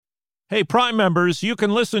Hey, Prime members, you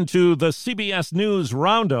can listen to the CBS News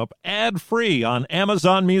Roundup ad-free on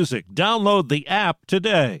Amazon Music. Download the app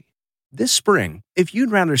today. This spring, if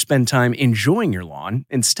you'd rather spend time enjoying your lawn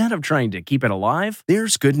instead of trying to keep it alive,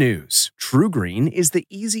 there's good news. TruGreen is the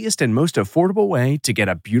easiest and most affordable way to get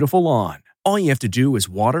a beautiful lawn. All you have to do is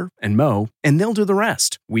water and mow, and they'll do the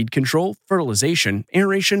rest. Weed control, fertilization,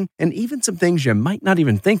 aeration, and even some things you might not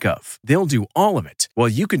even think of. They'll do all of it, while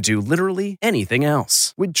you can do literally anything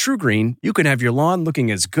else. With TruGreen, you can have your lawn looking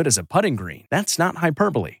as good as a putting green. That's not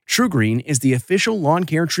hyperbole. TruGreen is the official lawn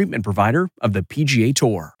care treatment provider of the PGA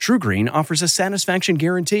Tour. TruGreen offers a satisfaction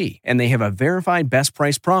guarantee, and they have a verified best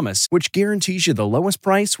price promise, which guarantees you the lowest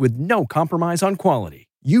price with no compromise on quality.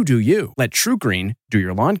 You do you. Let TruGreen do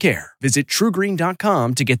your lawn care. Visit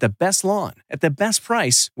TruGreen.com to get the best lawn at the best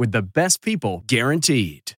price with the best people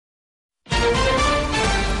guaranteed.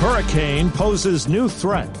 Hurricane poses new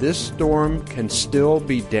threat. This storm can still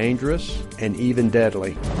be dangerous and even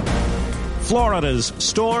deadly. Florida's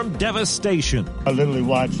storm devastation. I literally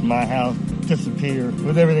watched my house disappear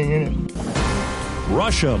with everything in it.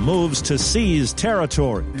 Russia moves to seize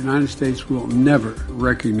territory. The United States will never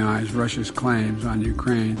recognize Russia's claims on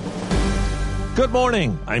Ukraine. Good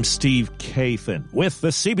morning. I'm Steve Kathan with the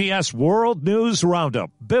CBS World News Roundup.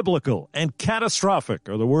 Biblical and catastrophic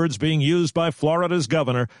are the words being used by Florida's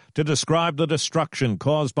governor to describe the destruction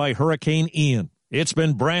caused by Hurricane Ian. It's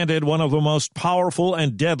been branded one of the most powerful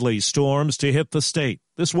and deadly storms to hit the state.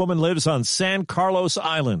 This woman lives on San Carlos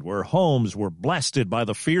Island, where homes were blasted by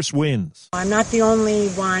the fierce winds. I'm not the only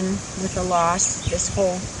one with a loss. This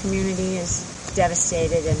whole community is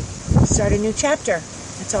devastated, and we'll start a new chapter.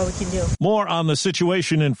 That's all we can do. More on the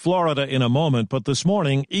situation in Florida in a moment, but this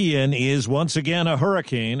morning, Ian is once again a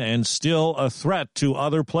hurricane and still a threat to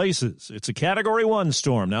other places. It's a Category 1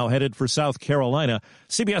 storm now headed for South Carolina.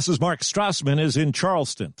 CBS's Mark Strassman is in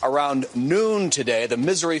Charleston. Around noon today, the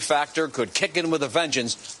misery factor could kick in with a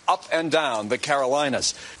vengeance up and down the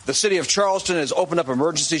Carolinas. The city of Charleston has opened up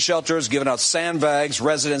emergency shelters, given out sandbags.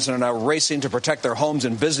 Residents are now racing to protect their homes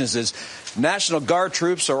and businesses. National Guard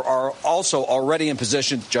troops are also already in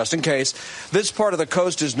position just in case. This part of the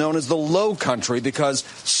coast is known as the Low Country because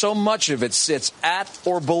so much of it sits at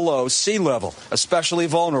or below sea level, especially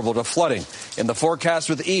vulnerable to flooding. In the forecast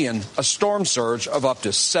with Ian, a storm surge of up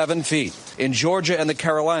to 7 feet. In Georgia and the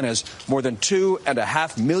Carolinas, more than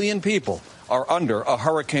 2.5 million people are under a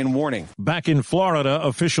hurricane warning. Back in Florida,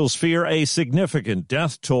 officials fear a significant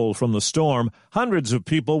death toll from the storm. Hundreds of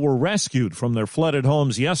people were rescued from their flooded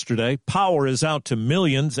homes yesterday. Power is out to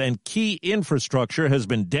millions, and key infrastructure has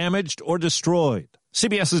been damaged or destroyed.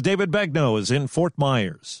 CBS's David Begnaud is in Fort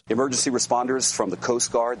Myers. Emergency responders from the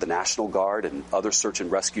Coast Guard, the National Guard, and other search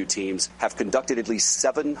and rescue teams have conducted at least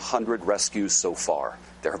 700 rescues so far.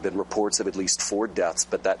 There have been reports of at least 4 deaths,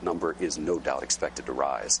 but that number is no doubt expected to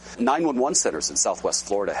rise. 911 centers in Southwest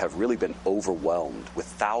Florida have really been overwhelmed with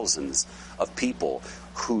thousands of people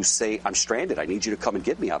who say, I'm stranded. I need you to come and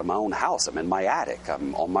get me out of my own house. I'm in my attic.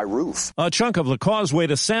 I'm on my roof. A chunk of the causeway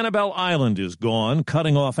to Sanibel Island is gone,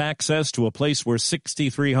 cutting off access to a place where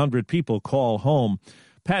 6,300 people call home.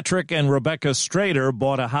 Patrick and Rebecca Strader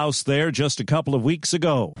bought a house there just a couple of weeks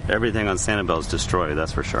ago. Everything on Sanibel is destroyed,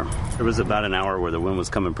 that's for sure. There was about an hour where the wind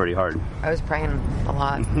was coming pretty hard. I was praying a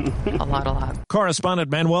lot, a lot.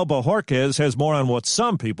 Correspondent Manuel Bojorquez has more on what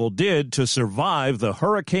some people did to survive the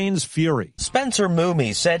hurricane's fury. Spencer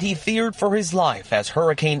Moomey said he feared for his life as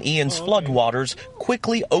Hurricane Ian's floodwaters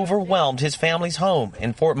quickly overwhelmed his family's home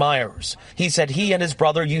in Fort Myers. He said he and his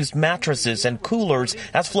brother used mattresses and coolers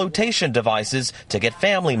as flotation devices to get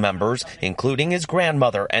family members, including his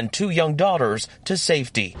grandmother and 2 young daughters, to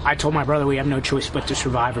safety. I told my brother we have no choice but to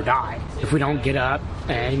survive or die. If we don't get up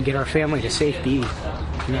and get our family to safety,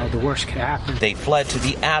 the worst could happen. They fled to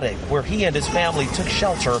the attic where he and his family took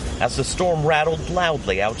shelter as the storm rattled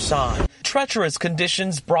loudly outside. Treacherous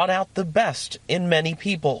conditions brought out the best in many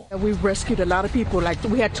people. We rescued a lot of people.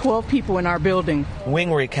 We had 12 people in our building.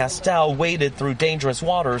 Wingry Castell waded through dangerous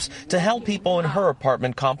waters to help people in her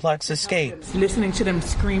apartment complex escape. Listening to them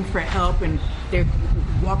scream for help and they're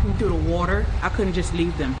walking through the water, I couldn't just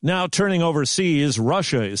leave them. Now turning overseas,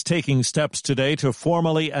 Russia is taking steps today to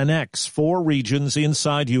formally annex 4 regions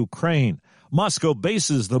inside Ukraine. Moscow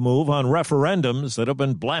bases the move on referendums that have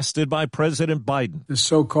been blasted by President Biden. The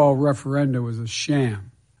so-called referendum was a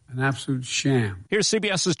sham, an absolute sham. Here's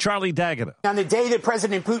CBS's Charlie D'Agata. On the day that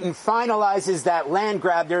President Putin finalizes that land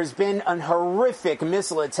grab, there's been a horrific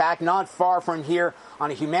missile attack not far from here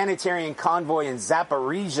on a humanitarian convoy in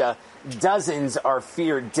Zaporizhia. Dozens are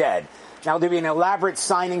feared dead. Now, there'll be an elaborate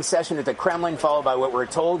signing session at the Kremlin, followed by what we're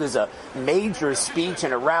told is a major speech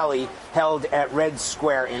and a rally held at Red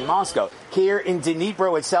Square in Moscow. Here in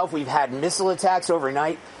Dnipro itself, we've had missile attacks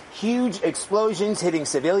overnight, huge explosions hitting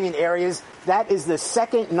civilian areas. That is the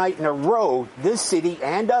second night in a row this city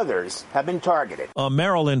and others have been targeted. A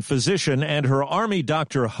Maryland physician and her Army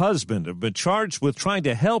doctor husband have been charged with trying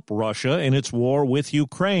to help Russia in its war with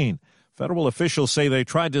Ukraine. Federal officials say they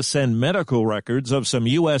tried to send medical records of some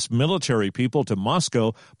U.S. military people to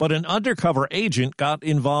Moscow, but an undercover agent got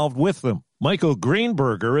involved with them. Michael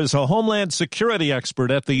Greenberger is a Homeland Security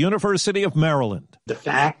expert at the University of Maryland. The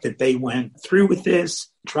fact that they went through with this,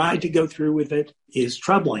 tried to go through with it, is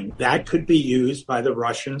troubling. That could be used by the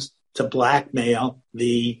Russians to blackmail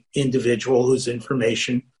the individual whose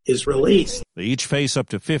information is released. They each face up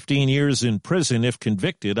to 15 years in prison if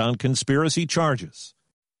convicted on conspiracy charges.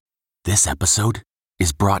 This episode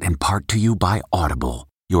is brought in part to you by Audible,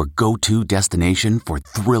 your go-to destination for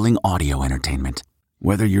thrilling audio entertainment.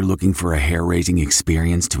 Whether you're looking for a hair-raising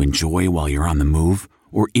experience to enjoy while you're on the move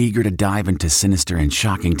or eager to dive into sinister and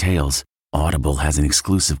shocking tales, Audible has an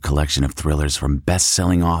exclusive collection of thrillers from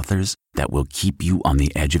best-selling authors that will keep you on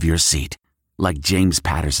the edge of your seat. Like James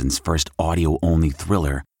Patterson's first audio-only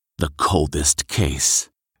thriller, The Coldest Case.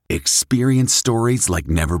 Experience stories like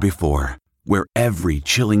never before, where every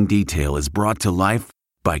chilling detail is brought to life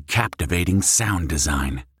by captivating sound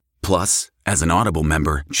design. Plus, as an Audible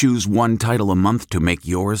member, choose one title a month to make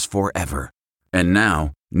yours forever. And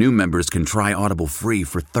now, new members can try Audible free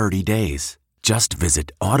for 30 days. Just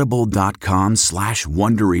visit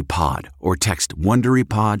audible.com/WonderyPod or text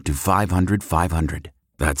WonderyPod to 500-500.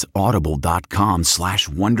 That's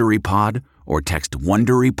audible.com/WonderyPod or text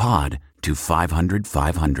WonderyPod to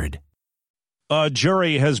 500-500. A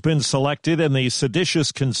jury has been selected in the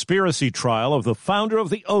seditious conspiracy trial of the founder of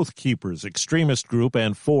the Oath Keepers extremist group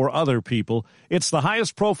and 4 other people. It's the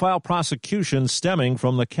highest-profile prosecution stemming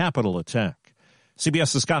from the Capitol attack.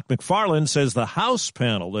 CBS's Scott McFarland says the House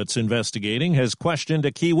panel that's investigating has questioned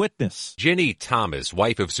a key witness. Ginny Thomas,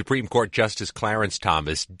 wife of Supreme Court Justice Clarence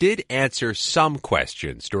Thomas, did answer some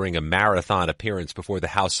questions during a marathon appearance before the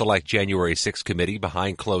House Select January 6 committee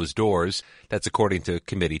behind closed doors. That's according to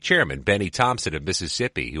committee chairman Benny Thompson of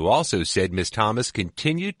Mississippi, who also said Ms. Thomas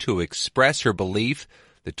continued to express her belief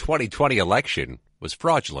the 2020 election was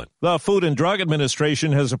fraudulent. The Food and Drug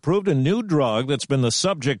Administration has approved a new drug that's been the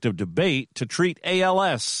subject of debate to treat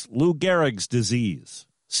ALS, Lou Gehrig's disease.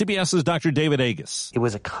 CBS's Dr. David Agus. It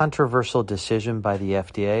was a controversial decision by the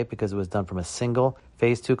FDA because it was done from a single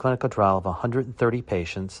phase 2 clinical trial of 130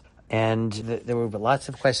 patients, and there were lots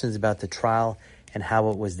of questions about the trial and how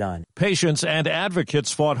it was done. Patients and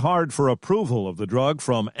advocates fought hard for approval of the drug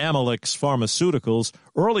from Amylyx Pharmaceuticals.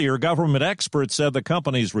 Earlier, government experts said the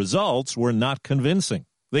company's results were not convincing.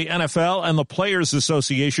 The NFL and the Players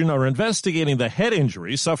Association are investigating the head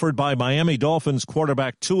injury suffered by Miami Dolphins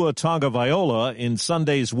quarterback Tua Tagovailoa in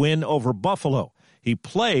Sunday's win over Buffalo. He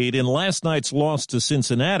played in last night's loss to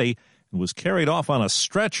Cincinnati and was carried off on a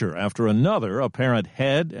stretcher after another apparent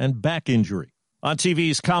head and back injury. On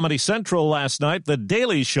TV's Comedy Central last night, The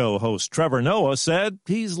Daily Show host Trevor Noah said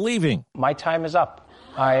he's leaving. My time is up.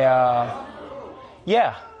 Yeah,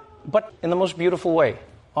 but in the most beautiful way,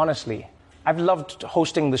 honestly. I've loved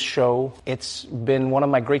hosting this show. It's been one of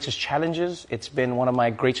my greatest challenges. It's been one of my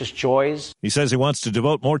greatest joys. He says he wants to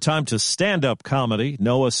devote more time to stand-up comedy.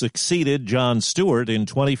 Noah succeeded Jon Stewart in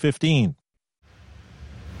 2015.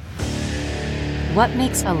 What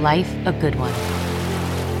makes a life a good one?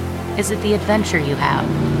 Is it the adventure you have?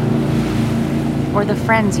 Or the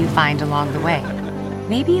friends you find along the way?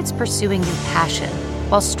 Maybe it's pursuing your passion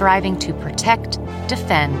while striving to protect,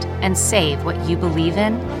 defend, and save what you believe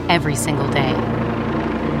in every single day.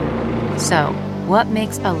 So, what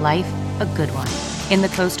makes a life a good one? In the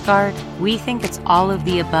Coast Guard, we think it's all of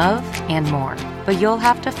the above and more, but you'll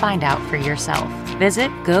have to find out for yourself. Visit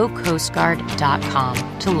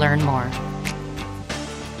GoCoastGuard.com to learn more.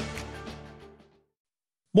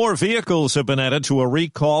 More vehicles have been added to a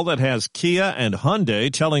recall that has Kia and Hyundai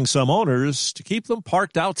telling some owners to keep them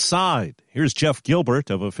parked outside. Here's Jeff Gilbert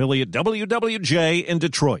of affiliate WWJ in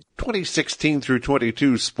Detroit. 2016 through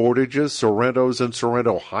 22 Sportages, Sorrentos, and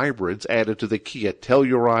Sorrento hybrids added to the Kia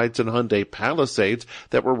Tellurides and Hyundai Palisades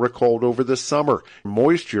that were recalled over the summer.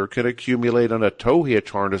 Moisture can accumulate on a tow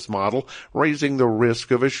hitch harness model, raising the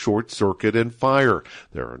risk of a short circuit and fire.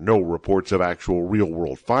 There are no reports of actual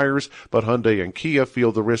real-world fires, but Hyundai and Kia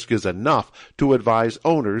feel the risk is enough to advise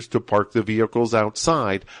owners to park the vehicles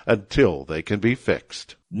outside until they can be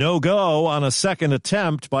fixed. No-go on a second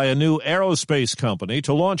attempt by a new aerospace company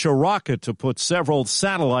to launch a rocket to put several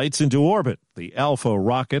satellites into orbit. The Alpha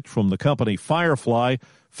rocket from the company Firefly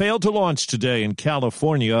failed to launch today in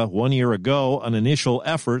California. 1 year ago, an initial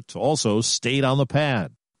effort also stayed on the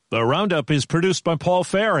pad. The Roundup is produced by Paul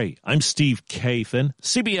Ferry. I'm Steve Kathan,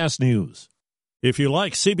 CBS News. If you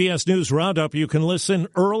like CBS News Roundup, you can listen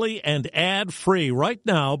early and ad-free right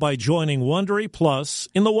now by joining Wondery Plus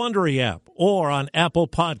in the Wondery app or on Apple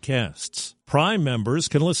Podcasts. Prime members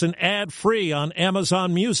can listen ad-free on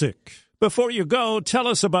Amazon Music. Before you go, tell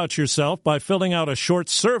us about yourself by filling out a short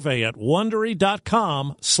survey at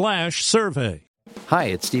Wondery.com/survey. Hi,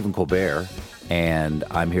 it's Stephen Colbert, and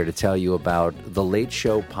I'm here to tell you about The Late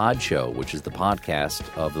Show Pod Show, which is the podcast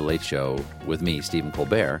of The Late Show with me, Stephen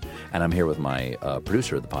Colbert, and I'm here with my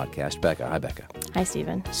producer of the podcast, Becca. Hi, Becca. Hi,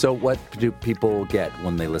 Stephen. So what do people get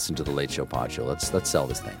when they listen to The Late Show Pod Show? Let's sell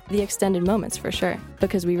this thing. The extended moments, for sure,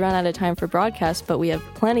 because we run out of time for broadcast, but we have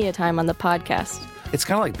plenty of time on the podcast. It's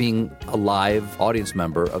kind of like being a live audience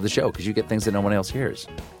member of the show because you get things that no one else hears.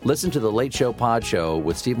 Listen to The Late Show Pod Show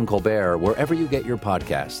with Stephen Colbert wherever you get your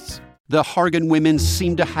podcasts. The Hargan women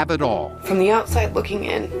seem to have it all. From the outside looking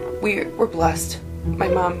in, we were blessed. My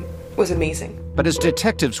mom was amazing. But as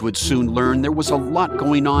detectives would soon learn, there was a lot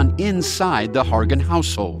going on inside the Hargan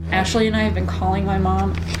household. Ashley and I have been calling my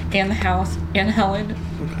mom and the house and Helen.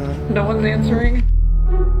 Okay. No one's answering.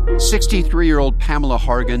 63-year-old Pamela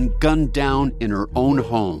Hargan gunned down in her own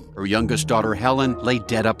home. Her youngest daughter, Helen, lay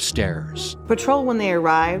dead upstairs. Patrol, when they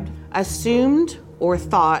arrived, assumed or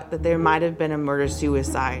thought that there might have been a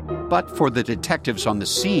murder-suicide. But for the detectives on the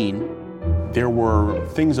scene, there were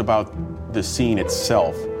things about the scene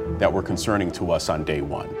itself that were concerning to us on day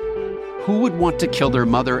one. Who would want to kill their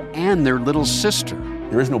mother and their little sister?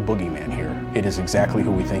 There is no boogeyman here. It is exactly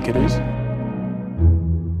who we think it is.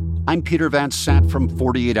 I'm Peter Van Sant from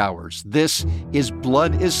 48 Hours. This is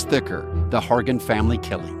Blood is Thicker, the Hargan Family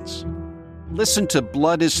Killings. Listen to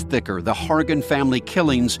Blood is Thicker, the Hargan Family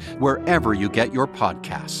Killings, wherever you get your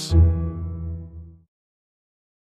podcasts.